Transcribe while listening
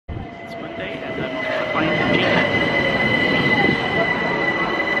Saturday and to find a G.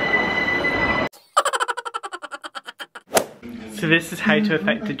 So this is how to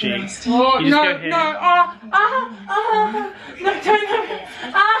affect a G. You just go here.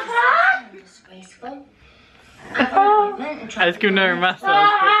 I was giving her a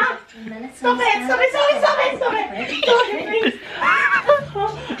massage. Stop it, please.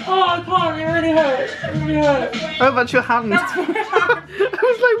 Oh, I can't, it really hurts. It really hurts. Oh, that's your hand. That's my hand. I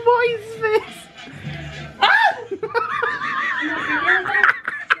was like, what is this?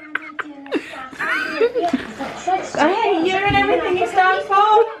 I hate you and everything you stand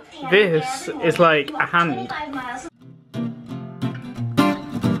for. This is like a hand.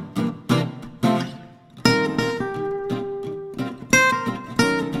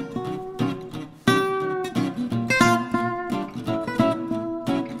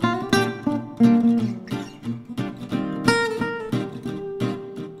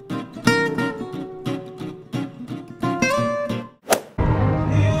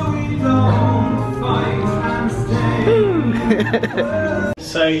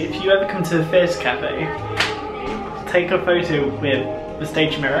 So if you ever come to the Fierce Cafe, take a photo with the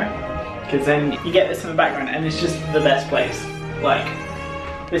stage mirror, because then you get this in the background and it's just the best place. Like,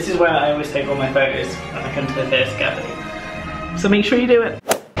 this is where I always take all my photos when I come to the Fierce Cafe. So make sure you do it.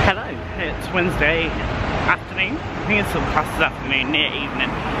 Hello, it's Wednesday afternoon. I think it's sort of classed as afternoon, near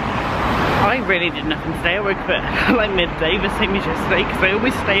evening. I really did nothing today. I woke up at like midday, the same as yesterday, because I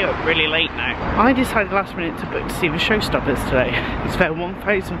always stay up really late now. I decided last minute to book to see the Showstoppers today. It's their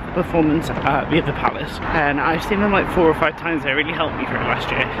 1,000th performance at the other Palace, and I've seen them like 4 or 5 times. They really helped me through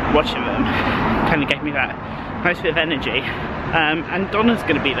last year. Watching them kind of gave me that nice bit of energy. And Donna's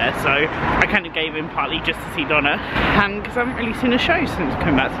going to be there, so I kind of gave in partly just to see Donna, and because I haven't really seen a show since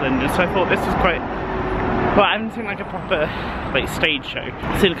coming back to London, so I thought this was quite. Well, I haven't seen like a proper like stage show.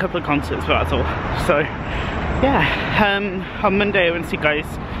 I've seen a couple of concerts, but that's all. So yeah, on Monday I went to see guys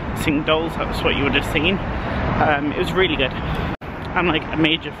sing Dolls. That was what you would have seen. It was really good. I'm like a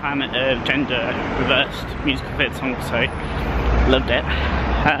major fan of gender reversed musical theatre songs, so loved it.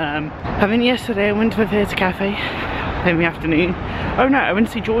 And then yesterday I went to the Theatre Cafe in the afternoon. Oh no, I went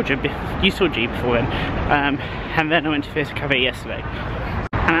to see Georgia. You saw G before then. And then I went to Theatre Cafe yesterday.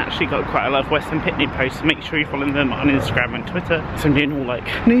 And I actually got quite a lot of Western Picnic posts, so make sure you follow them on Instagram and Twitter. So I'm doing all like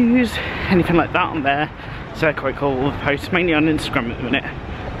news, anything like that on there. So they're quite cool, all the posts, mainly on Instagram at the minute.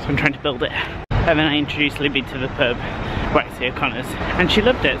 So I'm trying to build it. And then I introduced Libby to the pub, Waxy O'Connor's, and she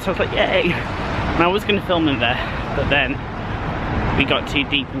loved it, so I was like, yay! And I was going to film in there, but then we got too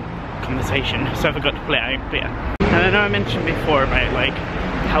deep in conversation, so I forgot to pull it out, but yeah. And I know I mentioned before about like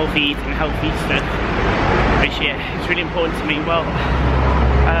healthy eating, healthy stuff this year. It's really important to me. Well,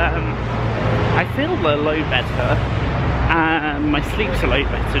 I feel a load better, and my sleep's a load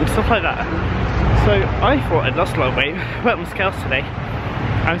better and stuff like that. So I thought I'd lost a lot of weight. I went on the scales today.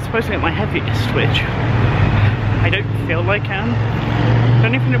 I was supposed to get my heaviest, which I don't feel like I am. I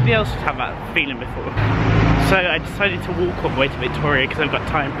don't know if anybody else has had that feeling before. So I decided to walk all the way to Victoria because I've got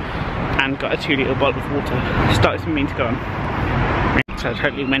time, and got a 2-litre bottle of water. Started something to go on. So I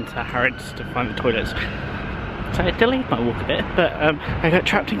totally went to Harrods to find the toilets. So I delayed my walk a bit, but I got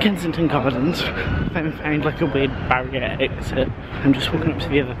trapped in Kensington Gardens. Then found like a weird barrier exit. I'm just walking up to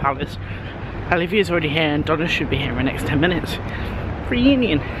the other Palace. Olivia's already here and Donna should be here in the next 10 minutes.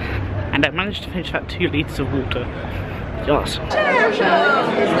 Reunion. And I managed to finish that 2 litres of water. Yes.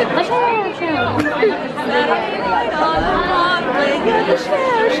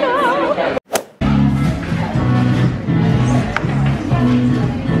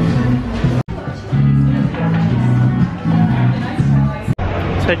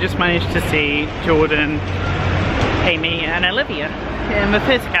 So I just managed to see Jordan, Amy and Olivia in the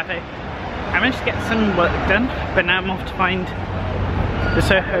Theatre Cafe. I managed to get some work done, but now I'm off to find the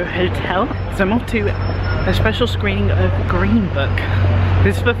Soho Hotel, because I'm off to a special screening of Green Book.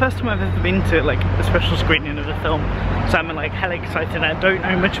 This is the first time I've ever been to like a special screening of a film, so I'm like hella excited. I don't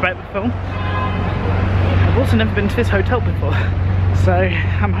know much about the film. I've also never been to this hotel before, so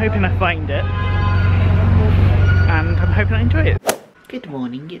I'm hoping I find it, and I'm hoping I enjoy it. Good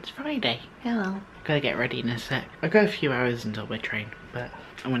morning, it's Friday. Hello. Gotta get ready in a sec. I've got a few hours until my train, but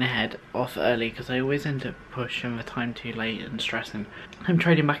I'm gonna head off early because I always end up pushing the time too late and stressing. I'm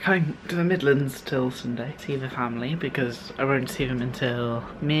trading back home to the Midlands till Sunday. See the family because I won't see them until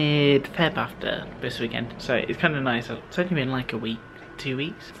mid-Feb after this weekend. So it's kind of nice. It's only been like a week, 2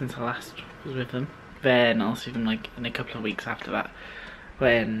 weeks since I last was with them. Then I'll see them like in a couple of weeks after that,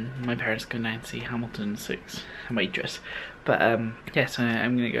 when my parents go down to see Hamilton 6 and Waitress. But yeah, so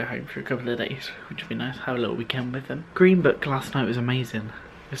I'm gonna go home for a couple of days, which would be nice, have a little weekend with them. Green Book last night was amazing.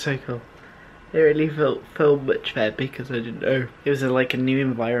 It was so cool. It really felt much better because I didn't know. It was like a new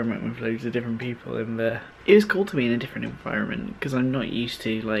environment with loads of different people in there. It was cool to be in a different environment because I'm not used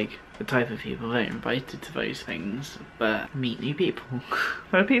to like the type of people that are invited to those things, but meet new people.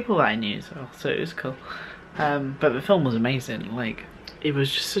 There were people that I knew as well, so it was cool. But the film was amazing. Like, it was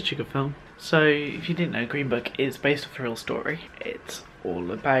just such a good film. So if you didn't know, Green Book is based off a real story. It's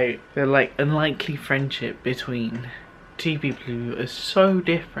all about the like unlikely friendship between two people who are so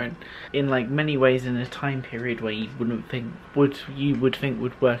different in like many ways in a time period where you wouldn't think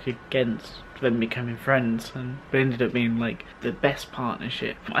would work against them becoming friends, and it ended up being like the best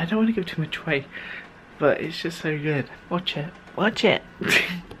partnership. I don't want to give too much away, but it's just so good. Watch it. Watch it. Back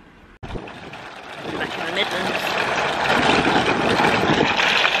in the Midlands.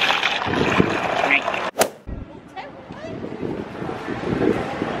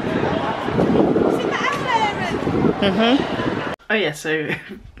 Oh yeah, so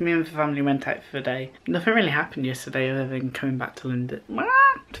me and the family went out for the day. Nothing really happened yesterday other than coming back to London,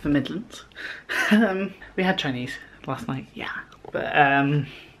 to the Midlands. We had Chinese last night, yeah. But and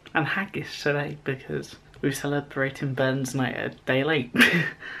haggis today because we're celebrating Burns Night a day late.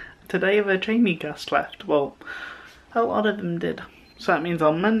 Today the Jamie cast left. Well, a lot of them did. So that means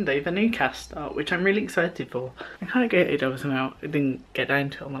on Monday the new cast start, which I'm really excited for. I kind of gutted I wasn't out. I didn't get down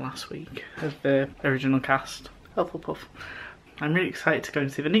to it on the last week of the original cast. Hufflepuff. I'm really excited to go and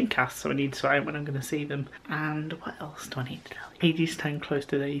see the new cast, so I need to decide when I'm going to see them. And what else do I need to tell you? Hades turn close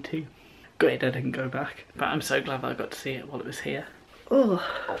to day 2. Gutted I didn't go back, but I'm so glad that I got to see it while it was here. Oh,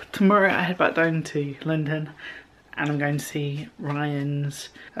 tomorrow I head back down to London and I'm going to see Ryan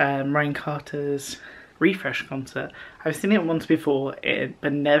Carter's Refresh concert. I've seen it once before,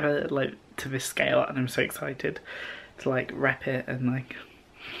 but never like to this scale, and I'm so excited to like rep it and like.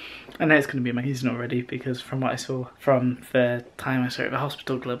 I know it's going to be amazing already because from what I saw from the time I saw it at the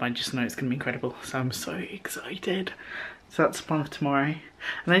Hospital Club, I just know it's going to be incredible. So I'm so excited. So that's the plan for tomorrow.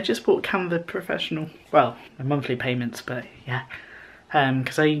 And I just bought Canva Professional. Well, my monthly payments, but yeah.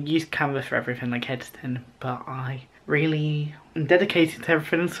 Because I use Canva for everything like editing, but I really am dedicated to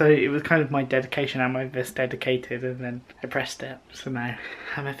everything, so it was kind of my dedication and my this dedicated, and then I pressed it. So now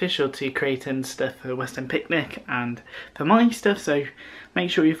I'm official to creating stuff for West End Picnic and for my stuff, so make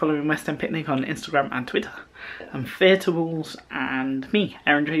sure you're following West End Picnic on Instagram and Twitter, and Theatre Walls and me,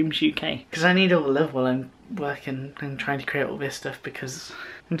 Aaron Dreams UK, because I need all the love while I'm working and trying to create all this stuff, because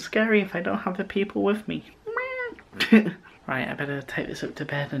I'm scary if I don't have the people with me. Right, I better take this up to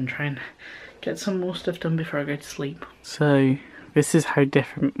bed and try and get some more stuff done before I go to sleep. So, this is how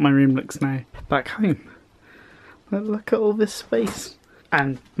different my room looks now back home. Look at all this space.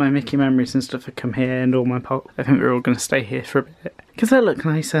 And my Mickey memories and stuff have come here, and all my pop. I think we're all going to stay here for a bit, because they look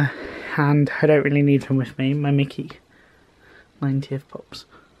nicer, and I don't really need them with me, my Mickey 90th pops.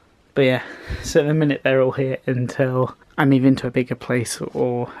 But yeah, so at the minute they're all here until I move into a bigger place,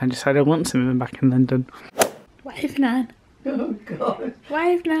 or I decide I want some of them back in London. Wave, Nan. Oh God.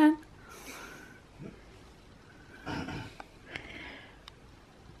 Wave, Nan.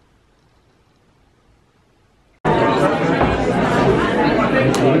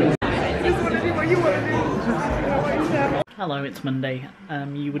 Hello, it's Monday.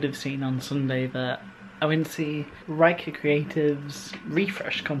 You would have seen on Sunday that I went to see Riker Creative's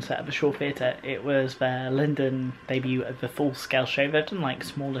Refresh concert at the Shaw Theatre. It was their London debut of the full-scale show. They've done like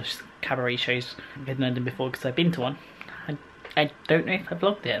smaller cabaret shows in London before because I've been to one. I don't know if I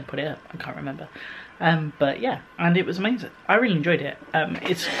vlogged it and put it up, I can't remember. But yeah, and it was amazing. I really enjoyed it.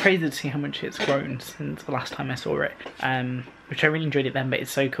 It's crazy to see how much it's grown since the last time I saw it. Which I really enjoyed it then, but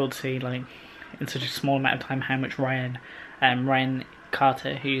it's so cool to see like in such a small amount of time how much Ryan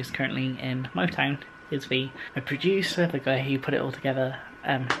Carter, who's currently in Motown, is the producer, the guy who put it all together.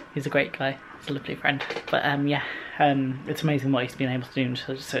 He's a great guy, he's a lovely friend. But yeah, it's amazing what he's been able to do in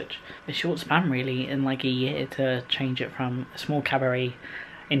such a short span really, in like a year, to change it from a small cabaret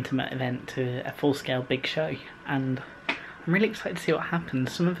intimate event to a full-scale big show. And I'm really excited to see what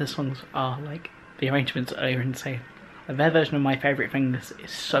happens. Some of the songs are like, the arrangements are insane. Their version of My Favourite Things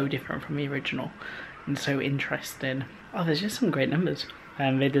is so different from the original and so interesting. Oh, there's just some great numbers.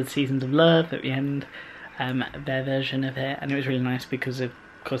 They did Seasons of Love at the end, their version of it, and it was really nice because of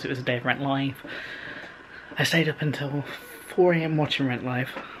course it was a day of Rent Live. I stayed up until 4 AM watching Rent Live.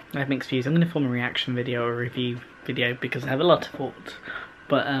 I have mixed views. I'm going to film a reaction video or a review video because I have a lot of thoughts.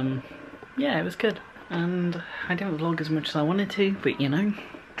 But yeah, it was good. And I didn't vlog as much as I wanted to, but you know,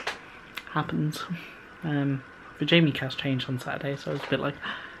 happens. The Jamie cast changed on Saturday, so I was a bit like,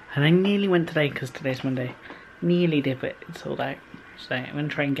 and I nearly went today because today's Monday. Nearly did, but it sold out. So I'm going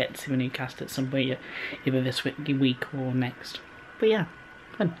to try and get to the new cast at some point, either this week or next. But yeah,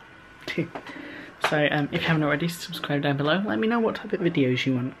 fun. too. So if you haven't already, subscribe down below. Let me know what type of videos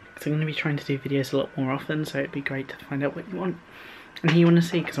you want, because I'm going to be trying to do videos a lot more often, so it'd be great to find out what you want and who you want to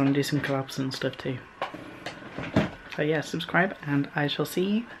see, because I want to do some collabs and stuff too. So yeah, subscribe, and I shall see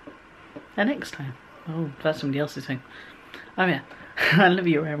you next time. Oh, that's somebody else's thing. Oh yeah, I love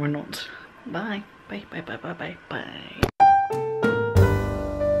you, Aeron. Bye. Bye, bye, bye, bye, bye, bye.